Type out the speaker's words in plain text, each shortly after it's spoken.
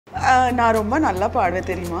நான் ரொம்ப நல்லா பாடுவேன்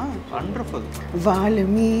தெரியுமா? Wonderful. வாழு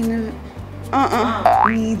மீன்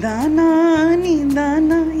நீதானா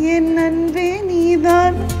நீதானா என் அன்பே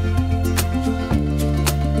நீதான்.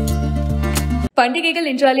 பண்டிகைகள்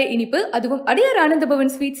என்றாலே இனிப்பு, அதுவும் அடியார்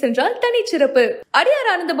ஆனந்தபவன் ஸ்வீட்ஸ் என்றால் தனிச்சிறப்பு. அடியார்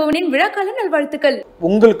ஆனந்தபவனின் விழாக்கால நல்வாழ்த்துக்கள்.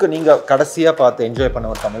 உங்களுக்கு நீங்க கடைசியா பார்த்து என்ஜாய் பண்ண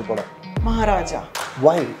ஒரு தமிழ் படம்? Maharaja.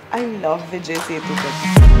 Why? I love Vijaysethupathy.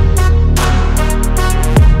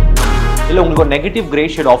 இல்ல உங்களுக்கு ஒரு நெகட்டிவ் கிரே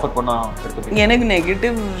ஷேட் ஆஃபர் பண்ணா எடுத்துப்பீங்க? எனக்கு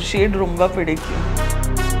நெகட்டிவ் ஷேட் ரொம்ப பிடிக்கும்.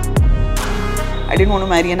 I didn't want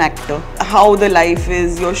to marry an actor. How the life is,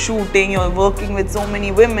 you're shooting, you're working with so many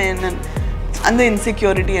women and the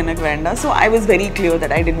insecurity எனக்கு வேண்டாம். So I was very clear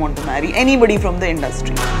that I didn't want to marry anybody from the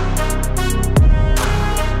industry.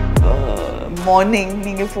 Morning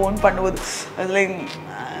நீங்க phone பண்ணும்போது I was like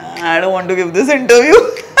I don't want to give this interview.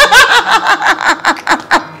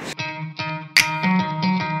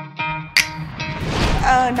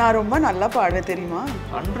 நான் ரொம்ப நல்லா பாடுவேன் தெரியுமா?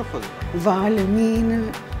 Wonderful. வாழு மீன்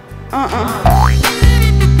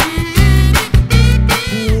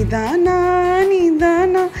நீதானா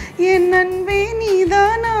நீதானா என் அன்பே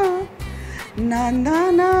நீதானா நான்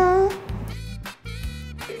தானா.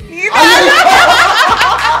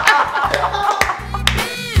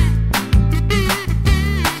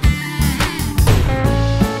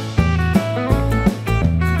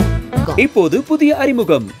 இப்போது புதிய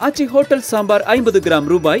அறிமுகம் ஆச்சி ஹோட்டல் சாம்பார் 50 கிராம்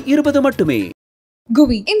ரூபாய் 20 மட்டுமே.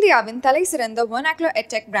 குவி இந்தியாவின் தலை சிறந்த vernacular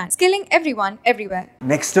edtech brand, skilling everyone everywhere.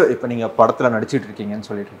 Next இப்போ நீங்க படத்துல நடிச்சிட்டு இருக்கீங்கன்னு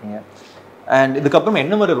சொல்லிட்டு இருக்கீங்க. அண்ட் இதுக்கப்புறம்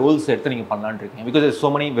என்ன மாதிரி ரோல்ஸ் எடுத்து நீங்க பண்ணலாம்னு இருக்கீங்க? Because there's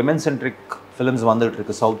so many women centric films வந்துட்டு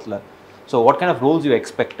இருக்கு சவுத்ல. So what kind of Rolle's you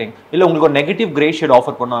expecting? இல்லை உங்களுக்கு ஒரு நெகட்டிவ் கிரே ஷேட்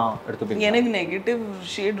ஆஃபர் பண்ணா எடுத்துப்பீங்க? எனக்கு நெகட்டிவ்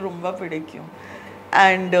ஷேட் ரொம்ப பிடிக்கும்.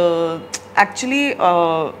 அண்ட் ஆக்சுவலி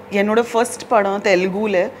என்னோட ஃபர்ஸ்ட் படம்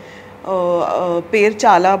தெலுங்குல பேர்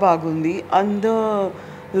చాలా బాగుంది. அந்த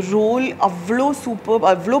ரோல் அவ்வளோ சூப்பர்,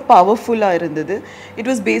 அவ்வளோ பவர்ஃபுல்லாக இருந்தது. இட்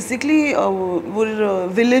வாஸ் பேசிக்லி ஒரு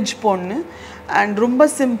வில்லேஜ் பொண்ணு அண்ட் ரொம்ப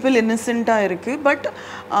சிம்பிள் இன்னசென்ட்டாக இருக்குது. But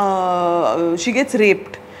she gets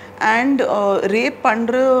raped and rape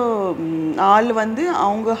பண்ணுற ஆள் வந்து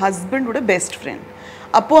அவங்க ஹஸ்பண்டோட பெஸ்ட் ஃப்ரெண்ட்.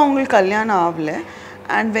 அப்போது அவங்களுக்கு கல்யாணம் ஆகலை.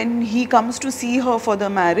 And when he comes to see her for the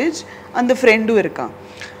marriage அந்த ஃப்ரெண்டும் இருக்கான்.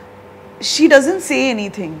 she doesn't say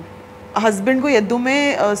anything. ஹஸ்பண்ட்க்கு எதுவுமே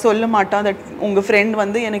சொல்ல மாட்டான் தட் உங்கள் ஃப்ரெண்ட்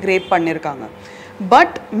வந்து எனக்கு ரேப் பண்ணியிருக்காங்க.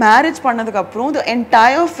 பட் மேரேஜ் பண்ணதுக்கப்புறம் the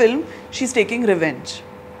entire film she is taking revenge.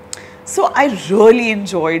 So I really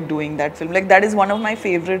enjoyed doing that film. Like that is one of my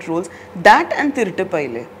favourite Rolle's. That and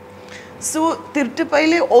திருட்டுப்பையிலே. So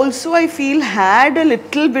Tirtuppaile also I feel had a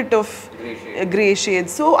little bit of grey shade.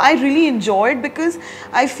 So I really enjoyed because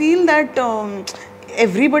I feel that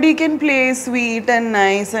everybody can play sweet and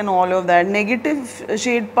nice and all of that. Negative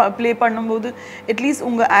shade play பண்ணும்போது at least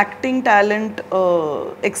உங்க acting talent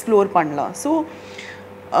explore பண்ணலாம். So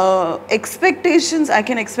expectations, I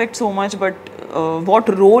can expect so much, but what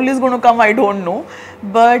role is going to come I don't know.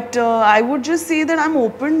 But I would just say that I'm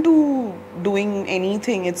open to doing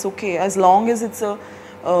anything. It's okay as long as it's a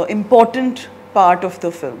important part of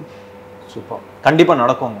the film. Super. கண்டிப்பா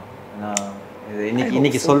நடக்குங்க.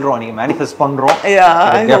 இன்னைக்கு சொல்றோம், நீங்க manifest பண்றோம்.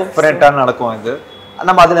 டெஃபினட்டா நடக்கும். இது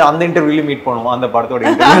நம்ம அந்த இன்டர்வியூல மீட் பண்ணுவோம், அந்த படத்தோட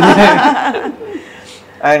இன்டர்வியூ.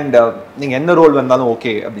 அண்ட் நீங்க என்ன ரோல் வந்தாலும்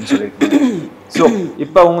ஓகே அப்படின்னு சொல்லிருக்கீங்க. ஸோ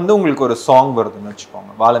இப்போ வந்து உங்களுக்கு ஒரு சாங் வருதுன்னு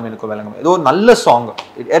வச்சுக்கோங்க, வாழமீனுக்கு விளங்கும், ஏதோ ஒரு நல்ல song,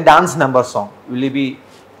 dance number song,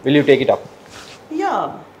 will you take it up? Yeah,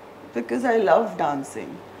 because I love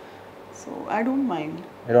dancing, so I don't mind.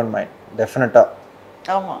 I don't mind, definitely.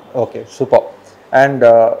 ஆமா. Okay, super. And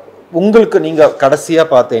உங்களுக்கு நீங்க கடைசியா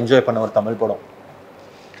பார்த்து என்ஜாய் பண்ண ஒரு தமிழ் படம்?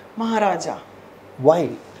 Maharaja. Why?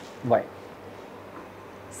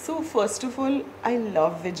 So first of all, I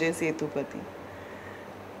love Vijaysethupathy.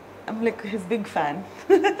 I'm like his big fan.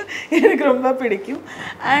 எனக்கு ரொம்ப பிடிக்கும்.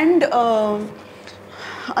 And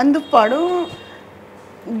அந்த படம்,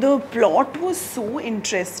 the plot was so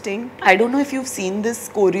interesting. I don't know if you've seen this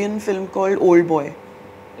Korean film called Old Boy.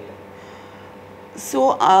 So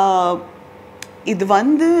இது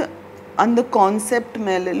வந்து அந்த concept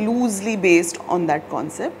மேல loosely based on that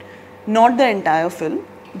concept, not the entire film,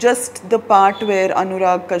 just the part where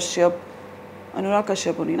Anurag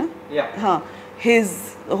Kashyap only na? Yeah. His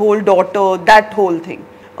whole daughter, that whole thing.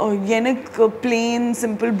 எனக்கு plain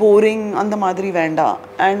simple boring அந்த மாதிரி வேண்டாம்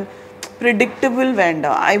and predictable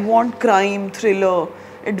வேண்டாம். I want crime, thriller,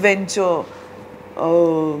 adventure,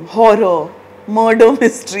 horror, murder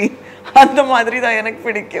mystery. அந்த மாதிரி தான் எனக்கு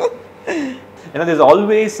பிடிக்கும். there's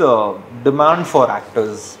always a demand for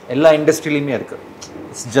actors. எல்லா இண்டஸ்ட்ரியிலுமே இருக்கு.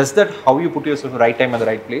 It's just that how you put yourself in the right time at the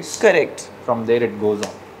right place. Correct. From there it goes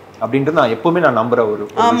on. அப்படின்றது நான் எப்பவுமே நம்புற ஒரு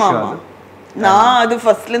விஷயம் அது. நான் அது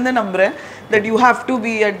ஃபர்ஸ்ட்ல இருந்து நம்புறேன் that you have to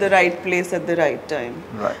be at the right place at the right time.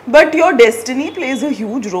 Right. But your destiny plays a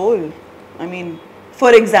huge role. I mean,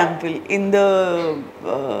 for example, in the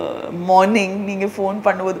morning நீங்க phone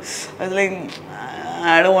பண்ணும்போது I was like,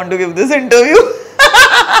 I don't want to give this interview.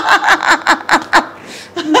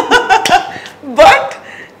 But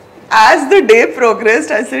as the day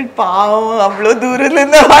progressed, I said, பாவம் அவ்வளோ தூரத்துல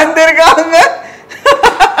இருந்து வந்திருக்காங்க.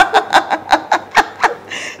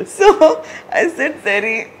 So I said,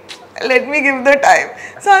 Sari, let me give the time.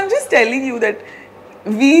 So I'm just telling you that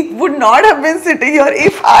we would not have been sitting here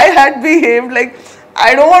if I had behaved like,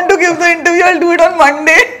 I don't want to give the interview, I'll do it on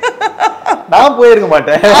Monday. நான் போயிருக்க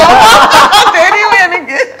மாட்டேன். தெரியும்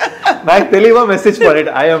எனக்கு. நான் தெளிவா message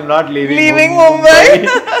பண்ணிட்டேன், I am not leaving Mumbai.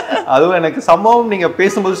 அதுவும் எனக்கு சம்பவம் நீங்க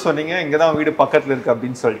பேசும்போது சொன்னீங்க இங்கதான் வீடு பக்கத்துல இருக்கு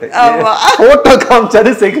அப்படின்னு சொல்லிட்டு போட்டோ காமிச்சாரு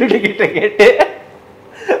செக்யூரிட்டி கிட்ட கேட்டு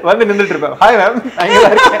வந்து நின்றுட்டு இருப்பேன், ஹாய் மேம்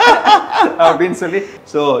அப்படின்னு சொல்லி.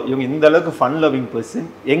 ஸோ இவங்க இந்த அளவுக்கு ஃபன் லவ்விங் பர்சன்.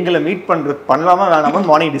 எங்களை மீட் பண்ணலாமா வேணாமா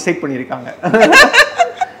மார்னிங் டிசைட் பண்ணியிருக்காங்க.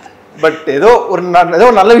 பட் ஏதோ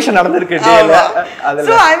நல்ல விஷயம் நடந்திருக்கு.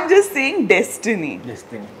 So I'm just saying destiny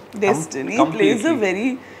plays a very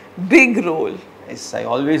big role. Yes, I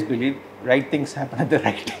always believe right things happen at the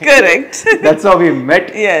right time. Correct. That's how we met.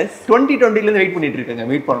 Yes. 2020 ல இருந்து wait பண்ணிட்டு இருக்காங்க,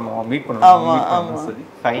 meet பண்ணணும் சொல்லி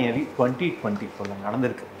ஃபைனலி 2024 ல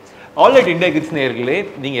நடந்திருக்கு. ஆல்ரைட் இந்தியா கிட்ஸ் நேயர்களே,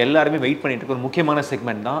 நீங்க எல்லாருமே வெயிட் பண்ணிட்டு இருக்க ஒரு முக்கியமான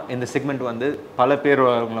செக்மெண்ட் தான் இந்த செக்மெண்ட். வந்து பல பேர்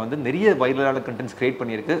வந்து நிறைய வைரலான கண்டென்ட்ஸ் கிரியேட்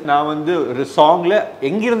பண்ணியிருக்கு. நான் வந்து ஒரு சாங்ல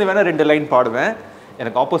எங்கிருந்து வேணா 2 லைன் பாடுவேன்.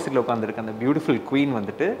 எனக்கு ஆப்போசிட்ல உட்காந்துருக்க அந்த பியூட்டிஃபுல் குவீன்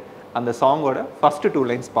வந்துட்டு அந்த சாங்கோட ஃபர்ஸ்ட் 2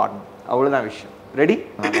 லைன்ஸ் பாடணும், அவ்வளவுதான் விஷயம். ரெடி?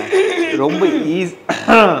 ரொம்ப ஈஸி.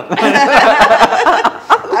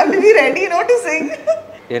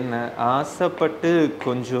 என்ன ஆசைப்பட்டு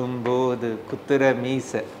கொஞ்சம் போது குத்துற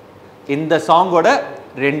மீச, இந்த சாங்கோட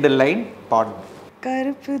 2 லைன் பாடணும்.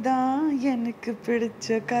 கருப்பு தான் எனக்கு பிடிச்ச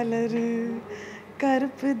கலரு,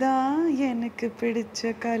 கருப்பு தான் எனக்கு பிடிச்ச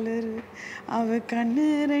கலரு, அவ கண்ணு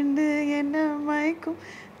 2 என்ன மயக்கும்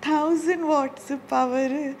 1000 வாட்ஸ்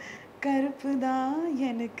பவரு, கருப்பு தான்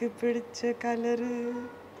எனக்கு பிடிச்ச கலரு.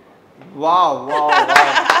 வாவ் வாவ்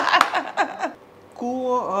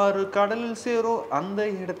கூவோ ஆறு கடலில் சேரும் அந்த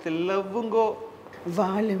இடத்தில் லவ்வுங்கோ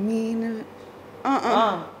வாழ மீன்.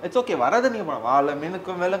 இட்ஸ் ஓகே, வரது நீங்க வாழ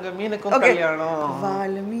மீனுக்கும் விலங்க மீனுக்கும் கல்யாணம்,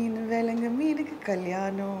 வாழ மீன் விலங்க மீனுக்கு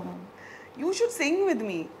கல்யாணம். You should sing with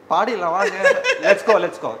me. பாடிடலாம் வாங்க. let's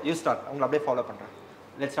go you start. உங்களை அப்படியே ஃபாலோ பண்றேன்.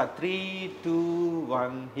 let's start 3 2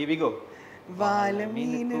 1 here we go. வாழ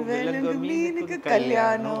மீன் விலங்க மீனுக்கு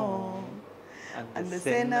கல்யாணம், அந்த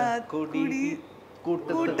சேனா குடி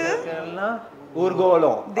கூட்டத்துக்கெல்லாம்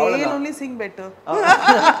ஊர்கோலம். They'll only sing better.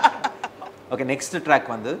 Okay, next track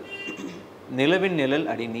வந்து நிலவின் நிழல்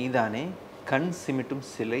அடி நீதானே, கண் சிமிட்டும்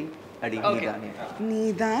சிலை அடி நீதானே.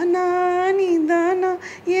 நீதானா நீதானா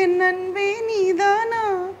என் அன்பே நீதானா,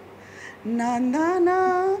 நான் தானா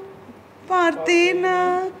பார்த்தேனா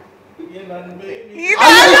என் அன்பே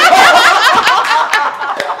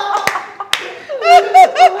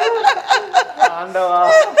ஆண்டவா,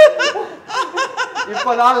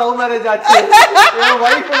 இப்பதான் லவ் மேரேஜ் ஆச்சு. என்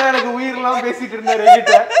வைஃப் எனக்கு உயிரெல்லாம் பேசிட்டு இருந்தாரு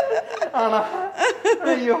என்கிட்ட. ஆனா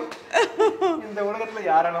ஐயோ, இந்த உலகத்துல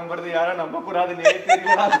யாரை நம்புறது யாரை நம்ப கூடாதுன்னு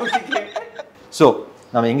தெரியல. ஸோ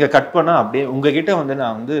நம்ம இங்க கட் பண்ணா அப்படியே உங்ககிட்ட வந்து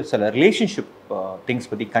நான் வந்து சில ரிலேஷன்ஷிப் திங்ஸ்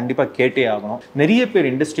பத்தி கண்டிப்பா கேட்டே ஆகணும். நிறைய பேர்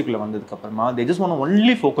இண்டஸ்ட்ரிக்குள்ள வந்ததுக்கு அப்புறமா they just want to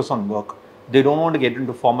only focus on work. They don't want to get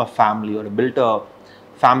into form a family or build a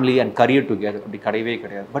family and career together. அப்படி கிடையவே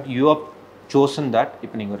கிடையாது. But you have chosen that.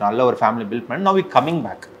 இப்போ நீங்க ஒரு நல்ல ஒரு ஃபேமிலி பில்ட் பண்ணி now we coming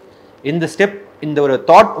back. இந்த ஸ்டெப், இந்த ஒரு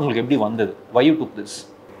தாட் உங்களுக்கு எப்படி வந்தது? why you took this?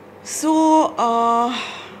 So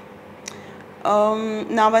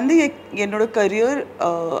நான் வந்து என்னோட career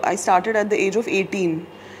I started at the age of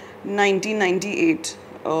 1998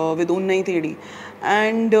 with உன்னை தேடி.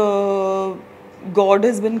 And God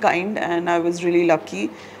has been kind and I was really lucky.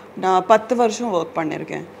 நான் 10 வருஷம் ஒர்க்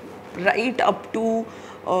பண்ணியிருக்கேன், right up to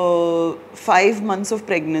 5 months of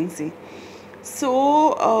pregnancy. So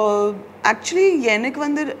actually எனக்கு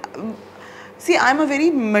வந்து see, I'm a very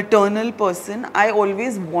maternal person. I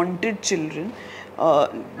always wanted children.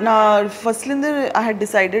 Firstly, I had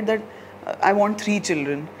decided that I want 3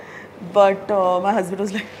 children. But my husband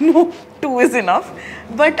was like, no, 2 is enough.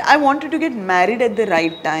 But I wanted to get married at the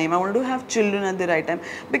right time. I wanted to have children at the right time.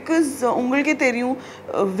 Because ungalke theriyum,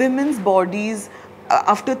 women's bodies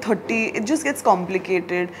after 30, it just gets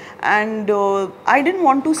complicated. And I didn't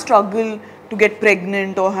want to struggle to get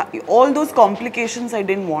pregnant or all those complications. I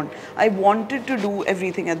didn't want. I wanted to do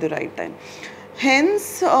everything at the right time. Hence,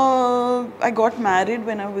 I got married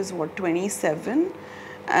when I was 27,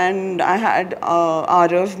 and I had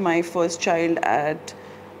Arav, my first child, at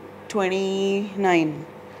 29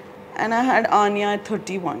 and I had Anya at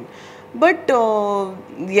 31. But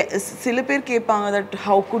சில பேர் கேட்பாங்க that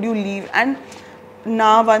how could you leave, and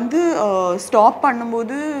நான் வந்து stop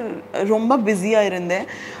பண்ணும்போது ரொம்ப பிஸியாக இருந்தேன்.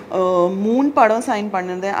 3 படம் சைன்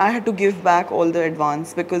பண்ணிருந்தேன். I had to give back all the advance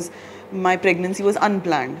because my pregnancy was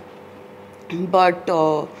unplanned. But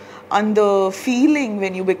and the feeling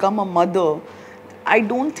when you become a mother, I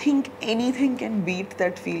don't think anything can beat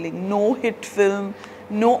that feeling. No hit film,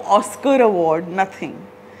 no Oscar award, nothing.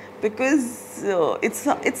 Because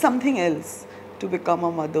it's something else to become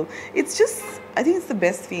a mother. It's just, I think it's the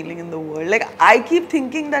best feeling in the world. Like I keep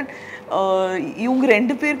thinking that இவங்க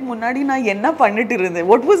ரெண்டு பேருக்கு முன்னாடி நான் என்ன பண்ணிட்டு இருந்தேன்,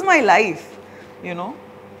 what was my life, you know.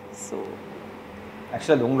 So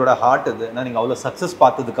actually உங்களோட heart இது நீங்க அவ்வளவு சக்சஸ்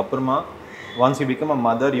பார்த்ததுக்கு அப்புறமா once you become a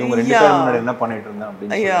mother இவங்க ரெண்டு பேரும் முன்னாடி என்ன பண்ணிட்டு இருந்தேன்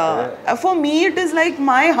அப்படின்னு சொல்லிட்டு for me it is like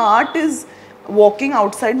my heart is walking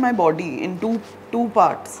outside my body in two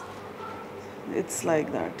parts. It's like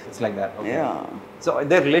that. Okay. Yeah. So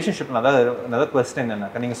their relationship, another question enna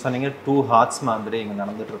நீங்க சொன்னீங்க two hearts மாதிரி இங்க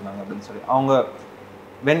நடந்துட்டு இருந்தாங்க அப்படினு சொல்லி அவங்க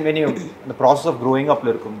when you the process of growing up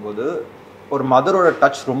ல இருக்கும்போது ஒரு மதரோட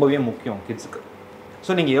டச் ரொம்பவே முக்கியம் கிட்ஸ்க்கு.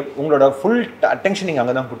 ஸோ நீங்க உங்களோட ஃபுல் அட்டென்ஷன் நீங்க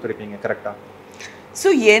அங்க தான் கொடுத்துருப்பீங்க, கரெக்டா? ஸோ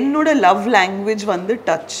என்னோட லவ் லாங்குவேஜ் வந்து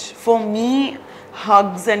touch. For me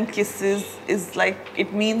hugs and kisses is like, it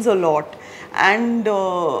means a lot. And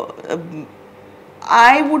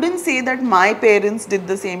I wouldn't say that my parents did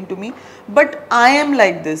the same to me, but I am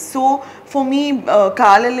like this. So for me,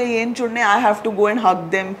 kaalale yen chudne, I have to go and hug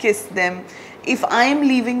them, kiss them. If I am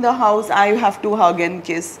leaving the house, I have to hug and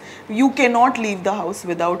kiss. You cannot leave the house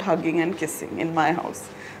without hugging and kissing in my house.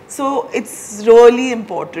 So it's really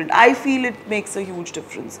important. I feel it makes a huge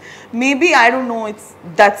difference. Maybe, I don't know,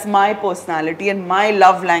 that's my personality and my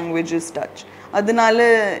love language is touch. Adanale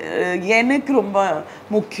enak romba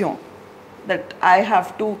mukyam that I have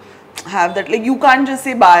to have that. Like you can't just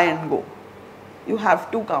say bye and go. You have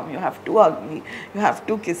to come, you have to hug me, you have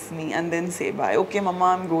to kiss me and then say bye. Okay mama,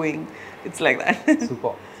 I'm going. It's like that.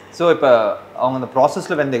 Super. So இப்ப அவங்க அந்த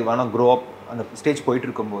processல when they want to grow up அந்த stage போயிட்டு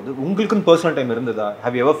இருக்கும்போது உங்களுக்குன்னு personal time இருந்ததா?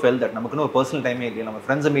 have you ever felt that நமக்குன்னு ஒரு பர்சனல் டைமே இல்லையே, நம்ம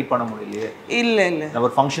ஃப்ரெண்ட்ஸை மீட் பண்ண முடியலையே, இல்ல நம்ம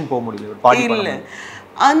ஒரு ஃபங்க்ஷன் போக முடியல, ஒரு பார்ட்டி பண்ண முடியல?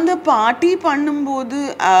 அந்த பார்ட்டி பண்ணும்போது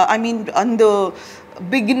I mean அந்த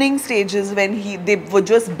beginning stages when they were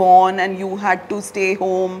just born and you had to stay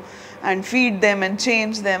home and feed them and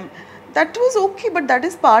change them, that was okay, but that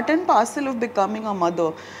is part and parcel of becoming a mother.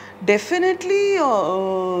 Definitely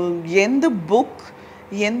in the book,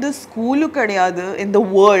 in the school kadiyadu, in the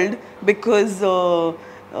world, because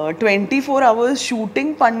 24 hours shooting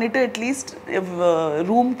pannittu at least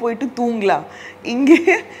room poitu thoongla. Inge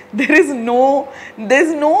there's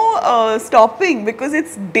no stopping, because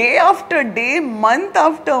it's day after day, month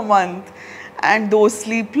after month, and those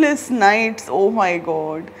sleepless nights, oh my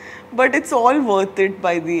god. But it's all worth it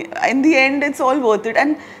in the end, it's all worth it.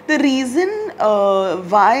 And the reason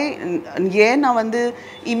why na vandu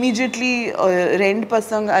immediately rent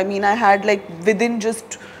pasang, I mean I had like within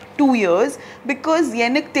just 2 years, because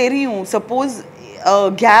enak theriyum suppose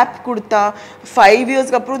gap kudta 5 years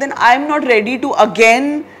kapro, then I'm not ready to again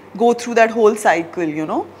go through that whole cycle, you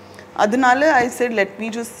know. Adanale I said, let me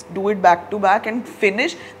just do it back to back and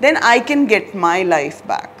finish, then I can get my life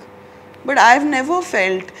back. But I've never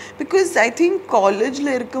felt, because I think college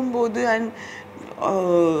la irukumbodhu and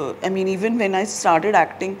I mean even when I started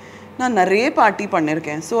acting, na nare party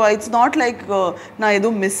pannirken. So it's not like na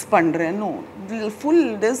edo miss pandren, no, full,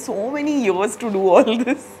 there's so many years to do all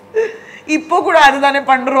this. இப்போ கூட அதுதானே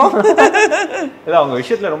பண்றோம். இல்ல அவங்க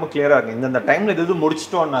விஷயத்துல ரொம்ப கிளியரா இருக்கு. இந்த டைம்ல இது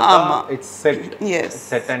முடிச்சிட்டோம்னா இட்ஸ்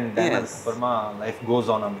செட் அண்ட் தென் அப்புறமா லைஃப்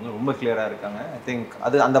கோஸ் ஆன் அப்படின்னு ரொம்ப கிளியரா இருக்காங்க. ஐ திங்க்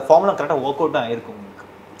அது அந்த ஃபார்முலா கரெக்டா வொர்க் அவுட் ஆயிருக்கும் உங்களுக்கு.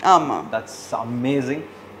 ஆமா, தட்ஸ் அமேசிங்.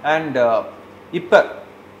 அண்ட் இப்போ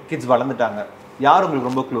கிட்ஸ் வளர்ந்துட்டாங்க, யார்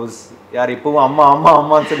உங்களுக்கு ரொம்ப க்ளோஸ்? யார் இப்போவும் அம்மா அம்மா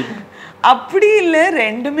அம்மான்னு சொல்லி? அப்படி இல்லை,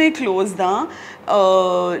 ரெண்டுமே க்ளோஸ் தான்.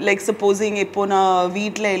 லைக் சப்போஸிங் இப்போ நான்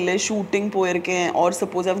வீட்டில் இல்லை, ஷூட்டிங் போயிருக்கேன், are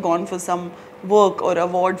suppose I've gone for some work or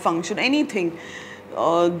award function, any thing,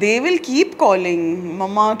 they will keep calling,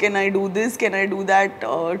 mama can I do this, can I do that,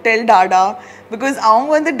 tell dada, because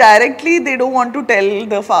avanga vandu directly they don't want to tell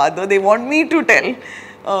the father, they want me to tell,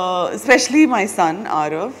 especially my son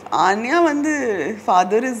Arav. Anya vandu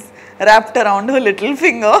father is wrapped around her little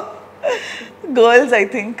finger. Girls I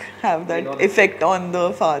think have that effect on the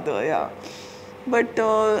father, yeah, but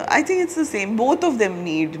I think it's the same, both of them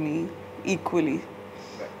need me equally.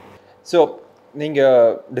 So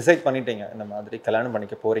நீங்கள் decide பண்ணிட்டீங்க இந்த மாதிரி கல்யாணம்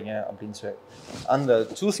பண்ணிக்க போகிறீங்க அப்படின்னு சொல்லி, அந்த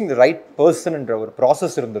சூஸிங் த ரைட் பர்சன்ன்ற ஒரு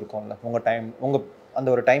ப்ராசஸ் இருந்திருக்கும்ல உங்கள் டைம், உங்கள் அந்த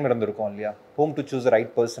ஒரு டைம் இருந்திருக்கும் இல்லையா, home to choose the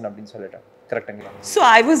right person அப்படின்னு சொல்லிட்டு, கரெக்ட்டுங்களா? So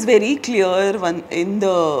I was very clear in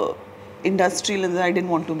the industry that I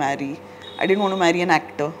didn't want to marry. I didn't want to marry an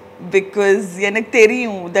actor because எனக்கு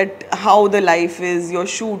தெரியும் that how the life is,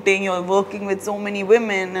 you're shooting, you're working with so many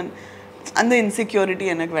women and the insecurity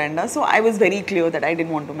எனக்கு வேண்டாம். So I was very clear that I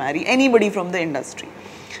didn't want to marry anybody from the industry.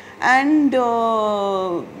 And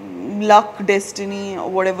luck, destiny,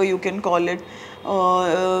 whatever you can call it,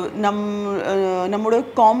 நம்மோட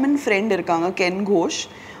common friend இருக்காங்க Ken Ghosh,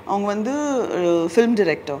 அவங்க வந்து film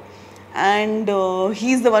director and he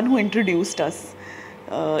is the one who introduced as.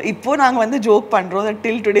 இப்போ நாங்கள் வந்து joke பண்ணுறோம் that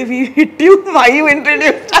till today we hit you, why you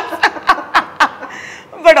introduced us?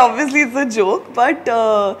 But obviously it's a joke, but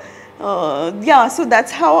yeah, so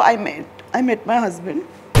that's how I met my husband.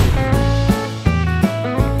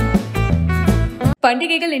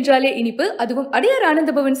 பண்டிகைகள் என்றாலே இனிப்பு, அதுவும் அடியார்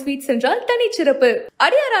Anandabhavan sweets என்றால் தனிச்சிறப்பு.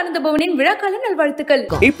 அடியார் ஆனந்தபவனின் விழாக்கால நல்வாழ்த்துக்கள்.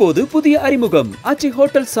 இப்போது புதிய அறிமுகம் ஆச்சி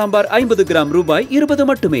ஹோட்டல் சாம்பார் 50 கிராம் ரூபாய் 20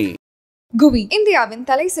 மட்டுமே. GUI, இந்தியாவின்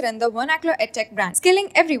தலை சிறந்த vernacular edtech brand,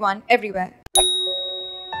 skilling everyone everywhere.